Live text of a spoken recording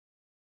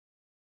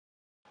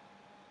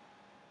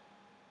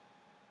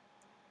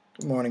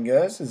Good morning,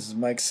 guys. This is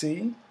Mike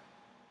C.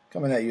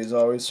 Coming at you as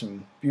always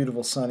from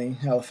beautiful, sunny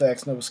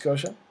Halifax, Nova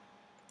Scotia.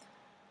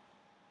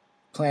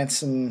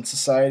 Plants and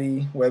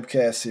Society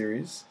webcast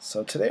series.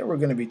 So today we're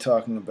going to be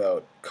talking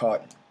about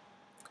cotton.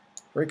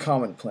 Very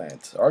common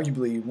plant,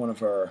 arguably one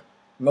of our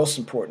most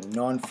important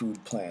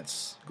non-food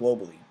plants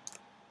globally.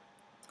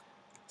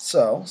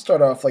 So,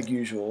 start off like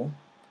usual.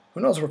 Who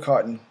knows where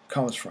cotton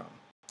comes from?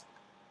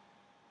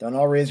 Don't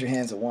all raise your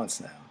hands at once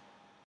now.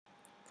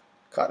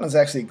 Cotton is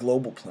actually a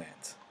global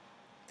plant.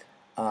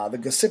 The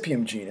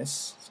Gossypium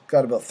genus, it's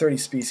got about 30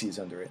 species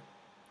under it.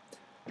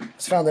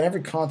 It's found on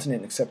every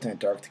continent except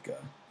Antarctica,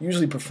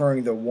 usually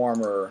preferring the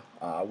warmer,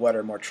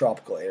 wetter, more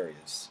tropical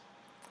areas.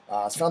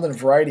 It's found in a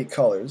variety of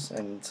colors,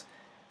 and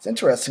it's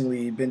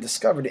interestingly been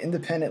discovered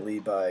independently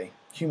by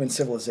human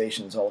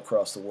civilizations all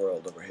across the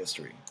world over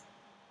history.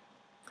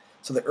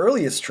 So the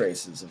earliest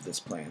traces of this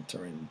plant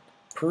are in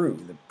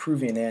Peru, the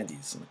Peruvian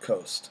Andes, on the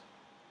coast.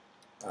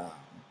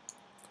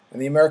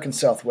 And the American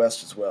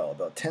Southwest as well.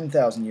 About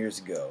 10,000 years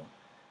ago,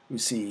 we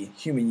see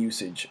human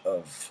usage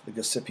of the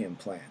Gossypium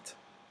plant.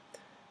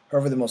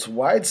 However, the most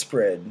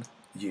widespread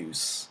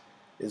use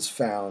is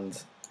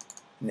found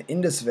in the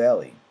Indus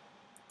Valley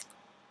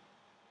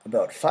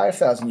about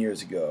 5,000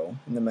 years ago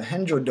in the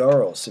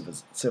Mohenjo-Daro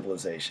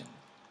civilization.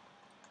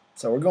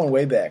 So we're going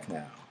way back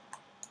now.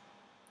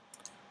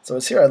 So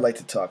it's here I'd like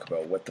to talk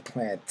about what the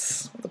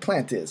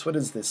plant is. What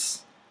is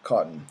this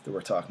cotton that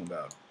we're talking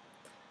about?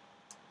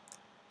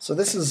 So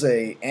this is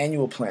an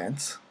annual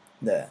plant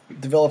that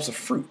develops a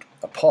fruit,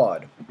 a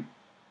pod. And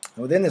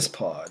within this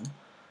pod,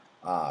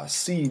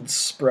 seeds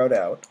sprout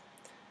out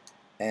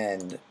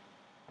and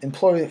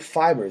employ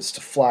fibers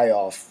to fly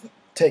off,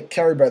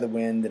 carried by the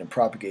wind, and it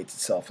propagates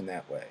itself in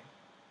that way.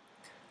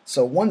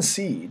 So one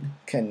seed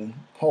can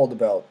hold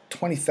about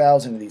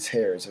 20,000 of these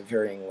hairs of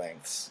varying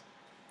lengths.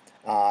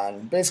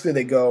 And basically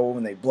they go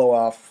and they blow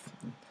off,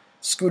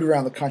 scoot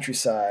around the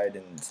countryside,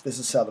 and this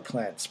is how the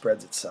plant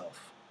spreads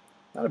itself.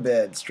 Not a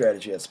bad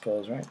strategy, I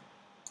suppose, right?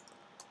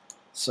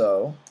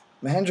 So,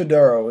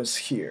 Mohenjo-Daro is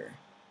here.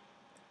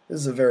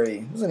 This is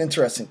an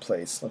interesting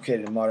place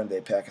located in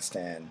modern-day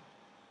Pakistan.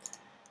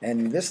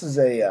 And this is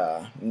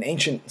an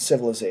ancient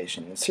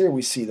civilization. It's here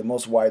we see the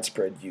most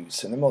widespread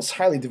use and the most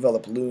highly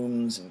developed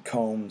looms and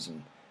combs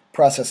and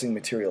processing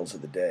materials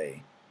of the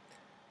day.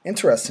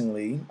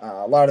 Interestingly,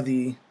 a lot of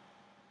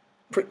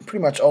pretty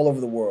much all over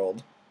the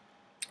world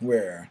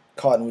where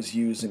cotton was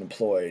used and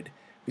employed,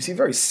 we see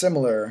very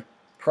similar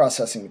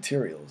processing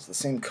materials, the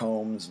same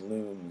combs,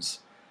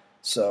 looms.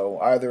 So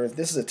either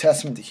this is a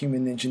testament to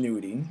human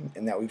ingenuity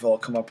in that we've all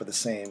come up with the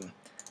same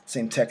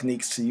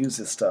techniques to use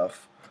this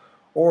stuff,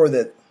 or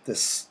that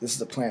this is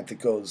a plant that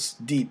goes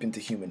deep into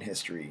human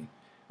history,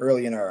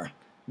 early in our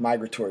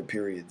migratory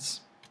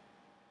periods.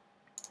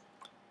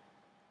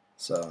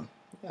 So,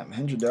 yeah,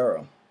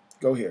 Mohenjo-Daro,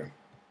 go here.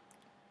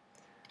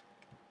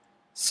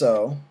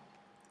 So,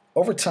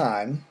 over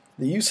time,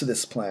 the use of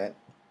this plant,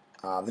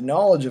 the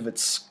knowledge of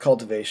its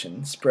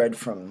cultivation spread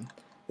from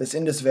this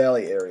Indus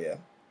Valley area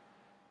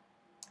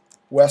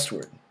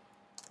westward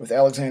with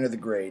Alexander the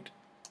Great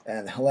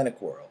and the Hellenic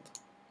world.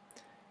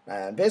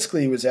 And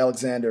basically, it was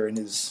Alexander and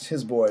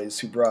his boys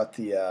who brought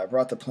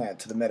the plant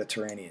to the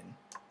Mediterranean.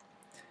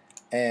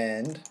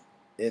 And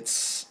it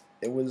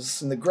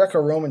was in the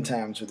Greco-Roman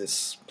times where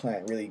this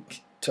plant really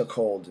took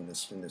hold in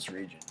this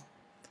region.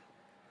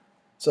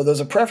 So there was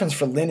a preference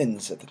for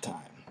linens at the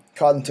time.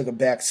 Cotton took a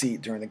back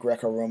seat during the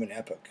Greco-Roman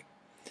epoch.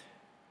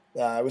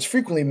 It was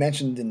frequently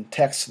mentioned in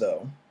texts,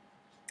 though,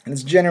 and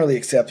it's generally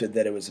accepted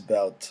that it was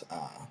about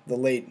the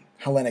late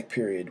Hellenic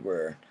period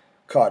where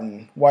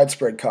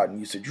widespread cotton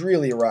usage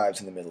really arrives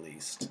in the Middle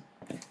East.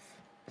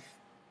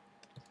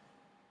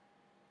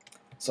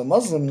 So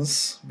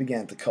Muslims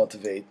began to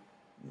cultivate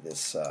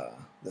this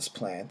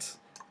plant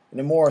in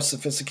a more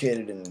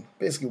sophisticated and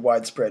basically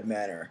widespread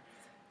manner,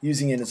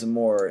 using it as a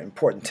more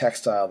important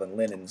textile than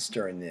linens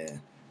during the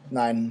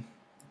 9th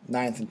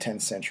and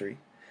 10th century.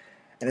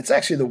 And it's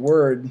actually the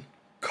word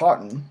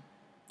cotton,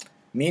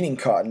 meaning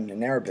cotton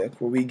in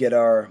Arabic, where we get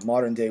our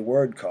modern-day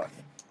word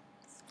cotton.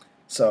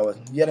 So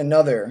yet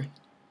another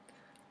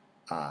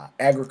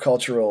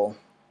agricultural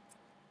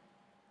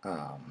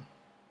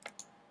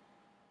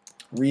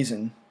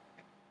reason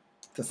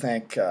to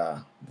thank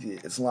the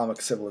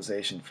Islamic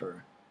civilization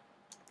for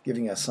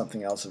giving us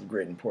something else of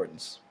great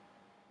importance.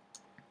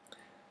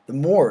 The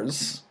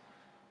Moors,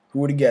 who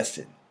would have guessed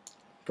it,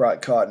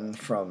 brought cotton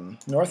from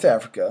North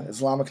Africa,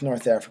 Islamic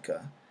North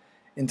Africa,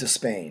 into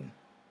Spain.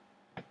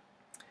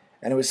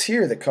 And it was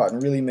here that cotton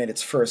really made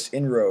its first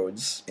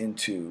inroads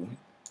into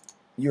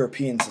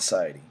European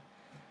society.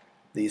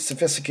 The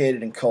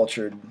sophisticated and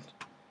cultured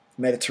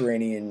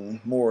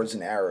Mediterranean Moors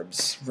and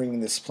Arabs bringing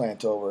this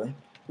plant over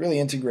really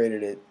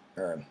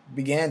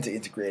began to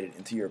integrate it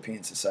into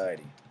European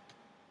society.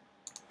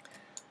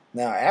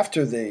 Now,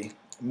 after the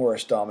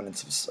Moorish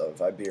dominance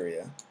of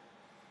Iberia,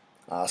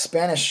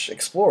 Spanish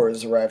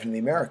explorers arrived in the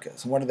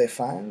Americas. And what did they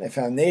find? They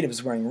found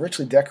natives wearing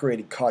richly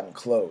decorated cotton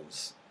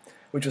clothes,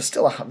 which was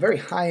still a very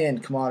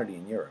high-end commodity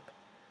in Europe.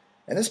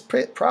 And this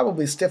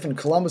probably stiffened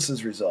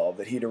Columbus's resolve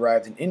that he'd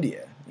arrived in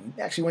India.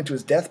 He actually went to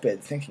his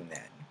deathbed thinking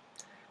that,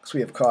 because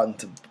we have cotton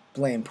to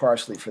blame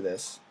partially for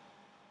this.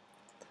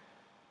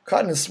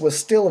 Cotton was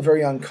still a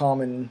very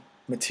uncommon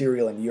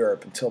material in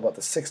Europe until about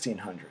the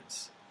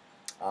 1600s.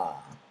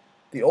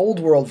 The Old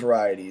World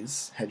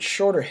varieties had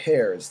shorter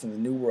hairs than the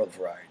New World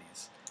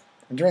varieties.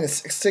 And during the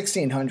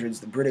 1600s,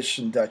 the British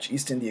and Dutch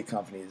East India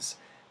companies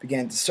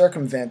began to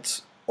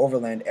circumvent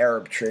overland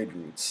Arab trade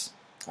routes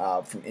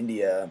from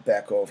India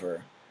back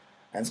over,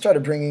 and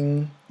started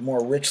bringing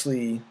more rich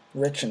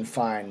and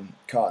fine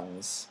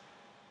cottons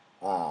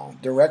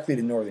directly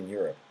to Northern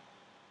Europe,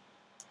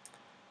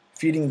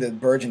 feeding the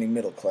burgeoning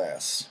middle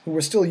class, who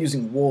were still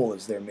using wool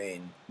as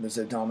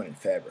their dominant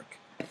fabric.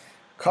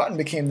 Cotton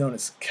became known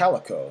as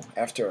calico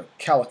after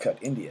Calicut,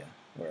 India,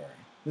 where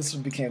this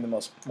became the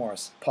most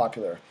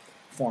popular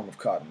form of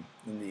cotton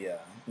in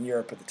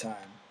Europe at the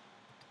time.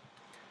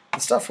 The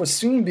stuff was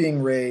soon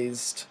being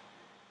raised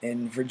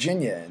in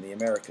Virginia in the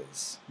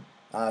Americas,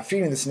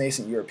 feeding this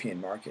nascent European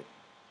market.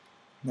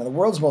 Now, the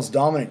world's most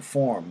dominant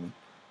form,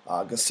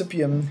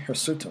 Gossypium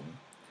hirsutum,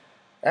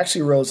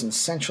 actually rose in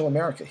Central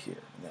America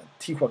here, in the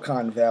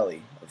Tehuacan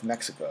Valley of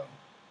Mexico.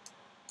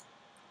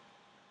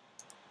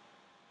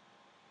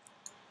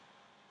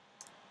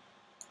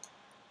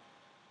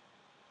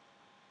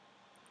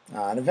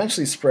 And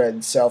eventually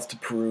spread south to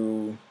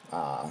Peru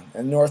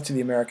and north to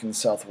the American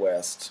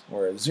Southwest,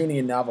 where Zuni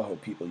and Navajo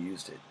people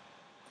used it.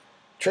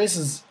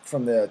 Traces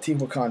from the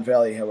Tehuacan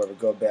Valley, however,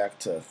 go back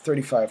to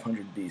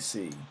 3500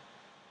 BC.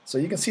 So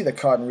you can see that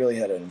cotton really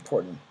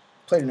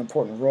played an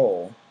important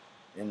role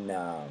in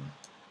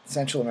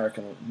Central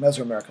American,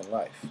 Mesoamerican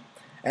life.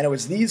 And it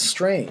was these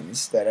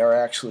strains that are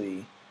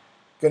actually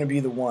going to be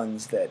the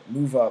ones that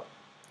move up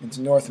into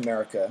North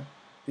America,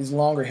 these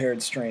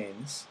longer-haired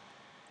strains,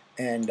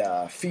 and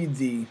feed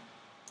the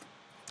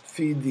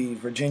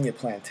Virginia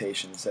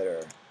plantations that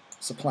are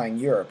supplying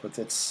Europe with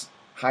its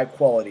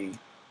high-quality,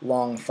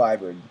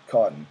 long-fibered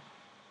cotton.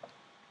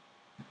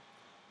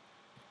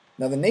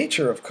 Now, the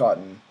nature of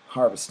cotton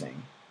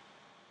harvesting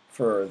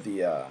for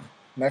the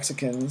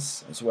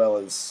Mexicans as well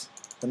as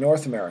the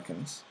North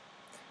Americans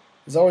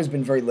has always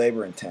been very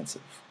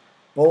labor-intensive.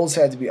 Bolls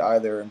had to be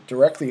either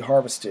directly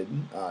harvested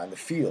in the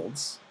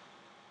fields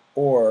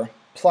or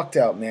plucked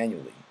out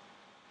manually.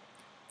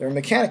 They were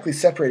mechanically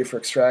separated for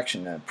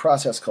extraction, a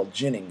process called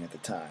ginning at the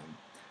time.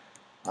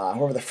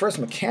 However, the first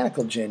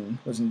mechanical gin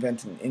was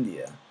invented in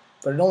India,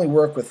 but it only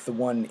worked with the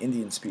one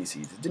Indian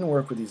species. It didn't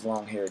work with these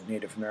long-haired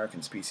Native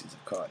American species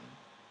of cotton.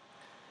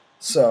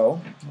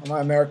 So,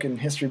 my American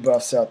history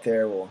buffs out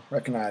there will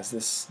recognize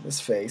this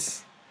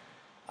face.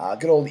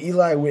 Good old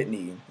Eli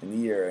Whitney, in the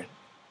year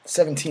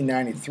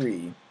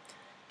 1793,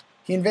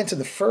 he invented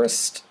the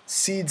first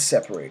seed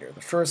separator,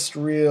 the first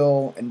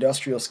real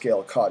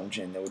industrial-scale cotton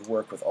gin that would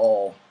work with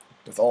all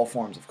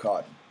forms of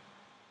cotton.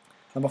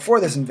 Now, before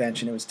this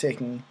invention, it was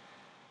taking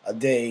a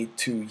day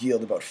to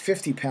yield about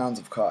 50 pounds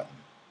of cotton.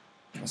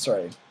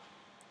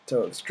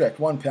 To extract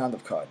 1 pound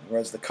of cotton,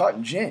 whereas the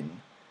cotton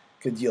gin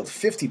could yield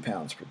 50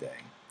 pounds per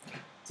day.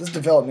 This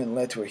development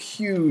led to a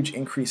huge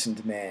increase in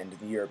demand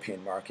in the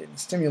European market and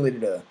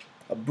stimulated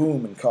a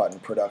boom in cotton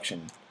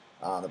production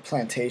on the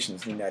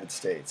plantations in the United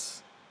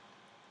States.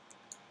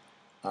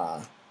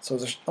 So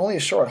it was only a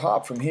short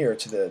hop from here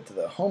to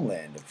the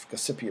homeland of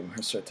Gossypium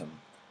hirsutum,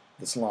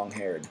 this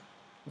long-haired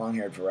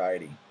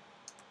variety.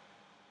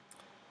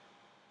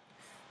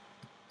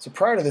 So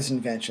prior to this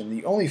invention,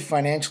 the only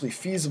financially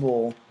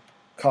feasible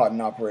cotton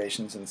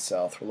operations in the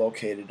South were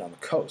located on the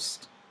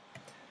coast,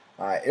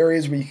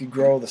 areas where you could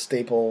grow the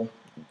staple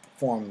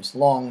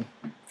long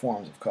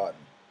forms of cotton.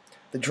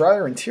 The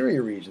drier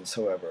interior regions,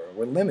 however,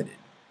 were limited.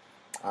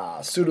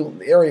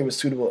 The area was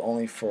suitable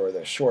only for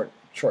the short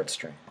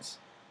strains.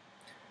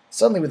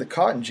 Suddenly, with the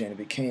cotton gin, it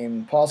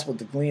became possible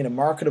to glean a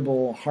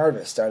marketable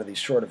harvest out of these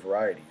shorter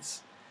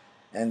varieties.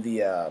 And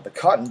the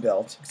cotton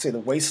belt, you could say the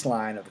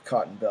waistline of the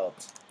cotton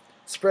belt,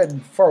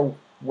 spread far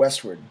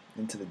westward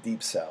into the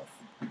deep South.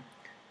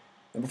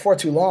 And before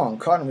too long,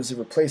 cotton was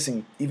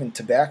replacing even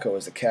tobacco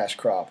as the cash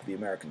crop of the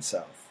American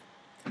South.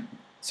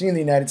 Soon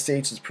the United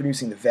States is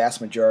producing the vast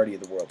majority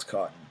of the world's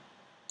cotton.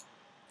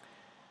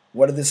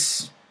 What did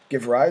this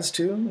give rise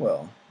to?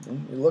 Well,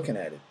 you're looking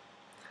at it.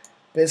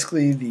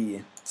 Basically,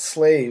 the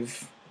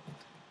slave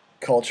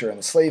culture and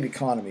the slave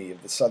economy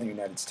of the southern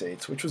United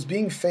States, which was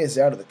being phased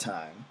out at the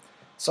time,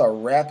 saw a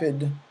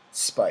rapid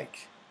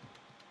spike.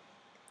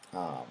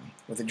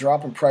 With the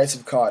drop in price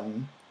of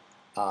cotton,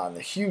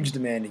 the huge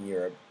demand in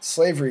Europe,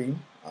 slavery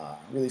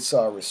really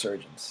saw a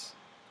resurgence.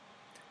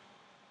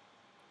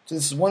 So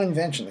this is one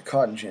invention, the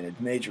cotton gin,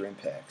 had major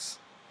impacts.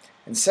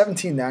 In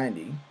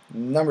 1790,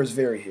 numbers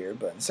vary here,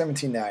 but in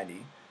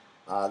 1790,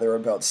 there were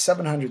about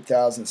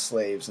 700,000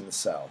 slaves in the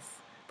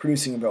South,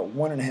 producing about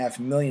 1.5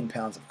 million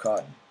pounds of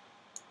cotton.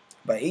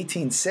 By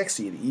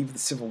 1860, the eve of the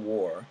Civil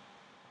War,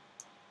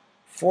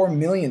 4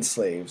 million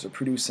slaves were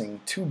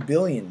producing 2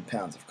 billion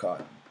pounds of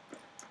cotton.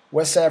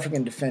 West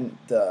African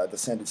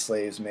descended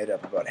slaves made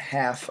up about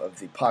half of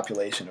the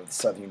population of the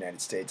southern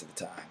United States at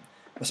the time,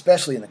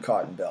 especially in the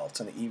Cotton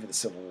Belt on the eve of the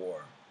Civil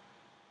War.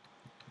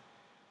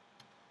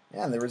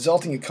 Yeah, and the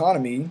resulting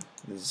economy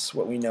is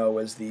what we know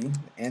as the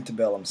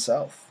antebellum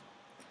South.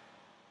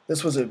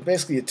 This was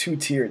basically a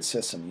two-tiered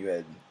system. You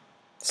had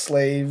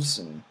slaves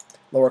and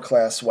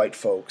lower-class white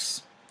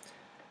folks,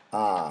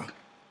 and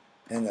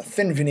a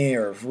thin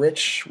veneer of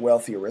rich,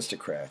 wealthy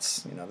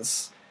aristocrats.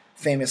 This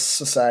famous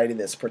society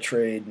that's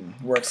portrayed in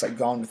works like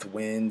Gone with the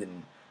Wind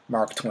and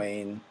Mark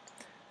Twain.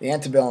 The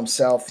antebellum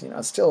South,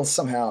 is still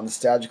somehow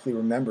nostalgically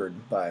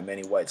remembered by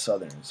many white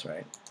Southerners,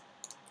 right?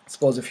 I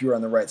suppose if you were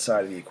on the right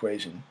side of the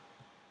equation.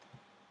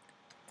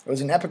 It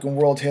was an epoch in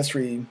world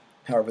history,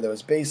 however, that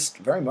was based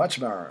very much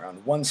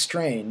around one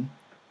strain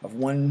of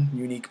one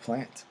unique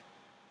plant.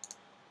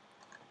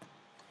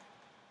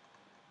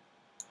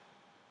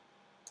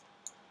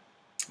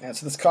 And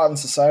so this cotton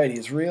society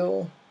is it's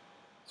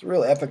a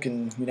real epoch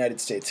in United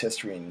States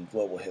history and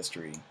global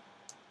history.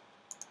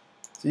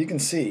 So you can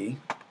see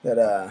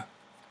that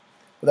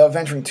without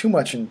venturing too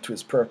much into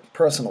his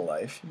personal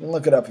life, you can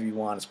look it up if you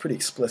want, it's pretty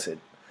explicit.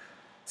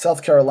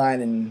 South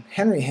Carolinian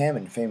Henry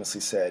Hammond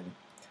famously said,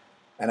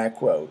 and I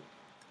quote,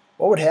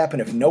 "What would happen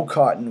if no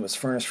cotton was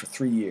furnished for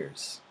 3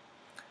 years?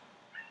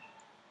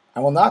 I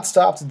will not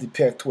stop to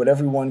depict what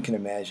everyone can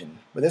imagine,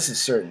 but this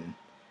is certain.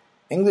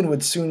 England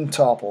would soon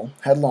topple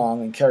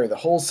headlong and carry the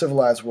whole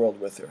civilized world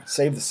with her,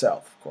 save the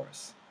South, of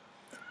course.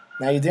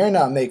 Now you dare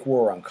not make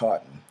war on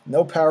cotton.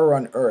 No power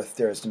on earth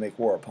dares to make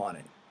war upon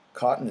it.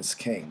 Cotton is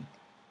king."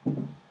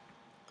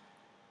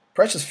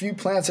 Precious few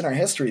plants in our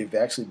history have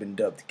actually been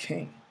dubbed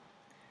king.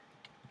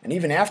 And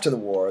even after the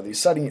war, the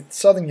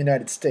southern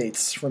United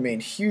States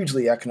remained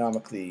hugely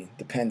economically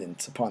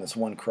dependent upon this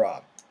one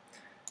crop.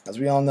 As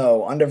we all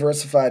know,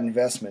 undiversified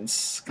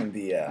investments can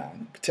be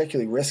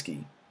particularly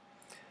risky,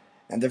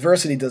 and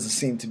diversity doesn't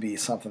seem to be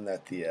something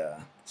that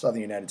the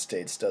southern United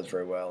States does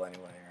very well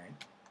anyway,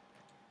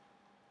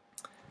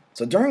 right?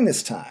 So during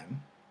this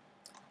time,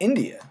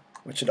 India,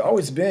 which had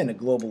always been a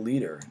global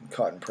leader in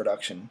cotton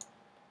production,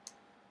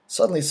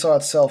 suddenly saw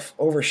itself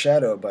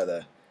overshadowed by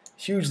the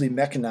hugely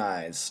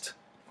mechanized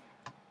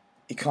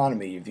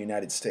economy of the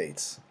United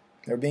States.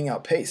 They were being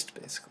outpaced,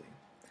 basically.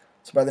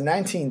 So by the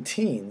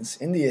 19-teens,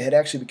 India had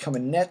actually become a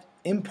net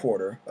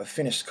importer of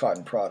finished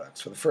cotton products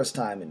for the first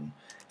time in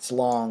its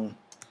long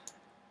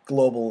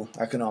global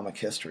economic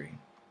history.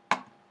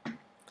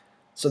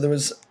 So there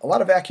was a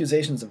lot of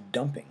accusations of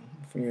dumping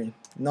from your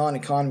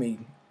non-economy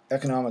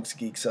economics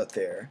geeks out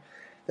there.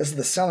 This is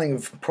the selling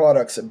of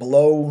products at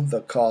below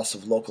the cost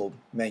of local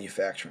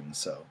manufacturing.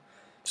 So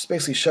just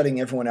basically shutting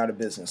everyone out of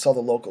business, all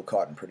the local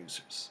cotton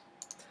producers.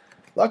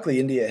 Luckily,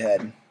 India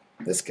had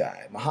this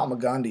guy, Mahatma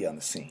Gandhi, on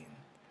the scene,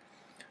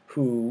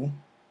 who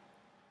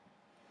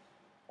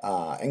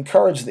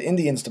encouraged the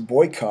Indians to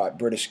boycott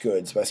British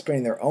goods by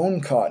spraying their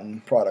own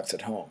cotton products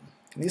at home.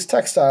 And these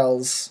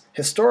textiles,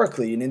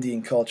 historically in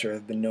Indian culture,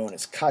 have been known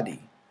as khadi,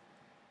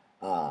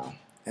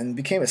 and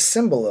became a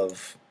symbol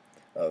of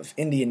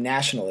Indian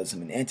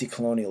nationalism and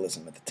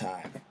anti-colonialism at the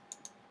time.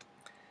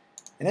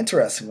 And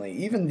interestingly,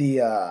 even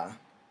the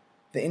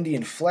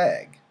Indian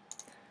flag,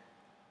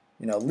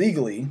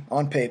 legally,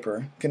 on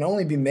paper, can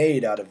only be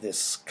made out of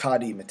this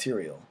khadi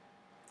material.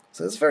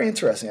 So it's very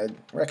interesting. I'd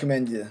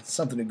recommend you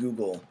something to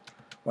Google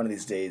one of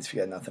these days if you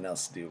got nothing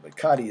else to do. But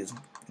khadi is,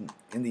 in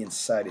Indian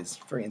society, is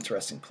a very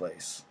interesting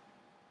place.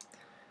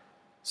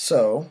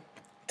 So,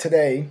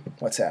 today,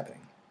 what's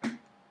happening?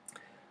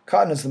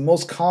 Cotton is the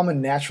most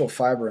common natural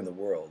fiber in the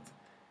world,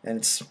 and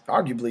it's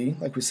arguably,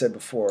 like we said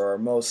before, our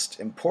most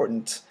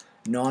important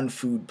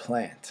non-food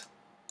plant.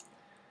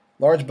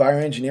 Large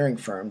bioengineering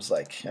firms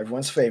like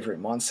everyone's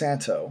favorite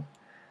Monsanto,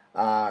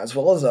 as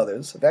well as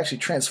others, have actually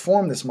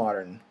transformed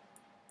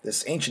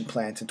this ancient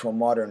plant into a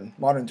modern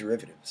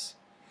derivatives.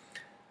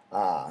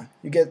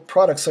 You get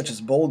products such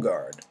as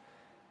Bolgard,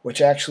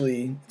 which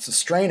actually, it's a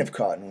strain of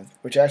cotton,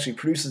 which actually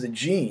produces a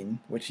gene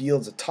which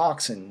yields a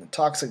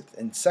toxic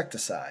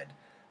insecticide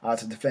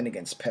to defend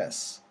against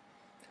pests.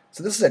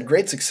 So this has had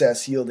great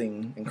success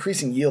yielding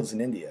increasing yields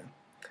in India.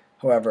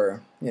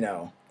 However,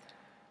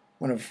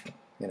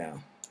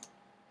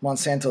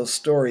 Monsanto's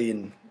story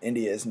in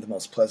India isn't the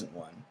most pleasant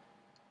one.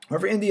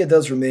 However, India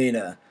does remain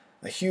a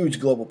huge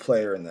global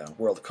player in the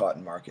world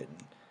cotton market,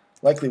 and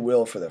likely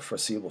will for the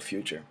foreseeable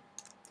future.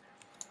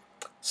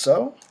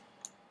 So,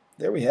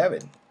 there we have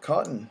it.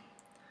 Cotton,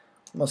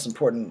 most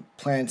important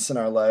plants in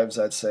our lives,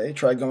 I'd say.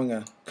 Try going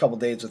a couple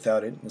days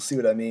without it, you'll see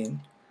what I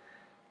mean.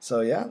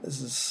 So yeah,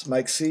 this is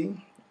Mike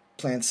C.,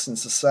 Plants in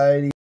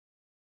Society.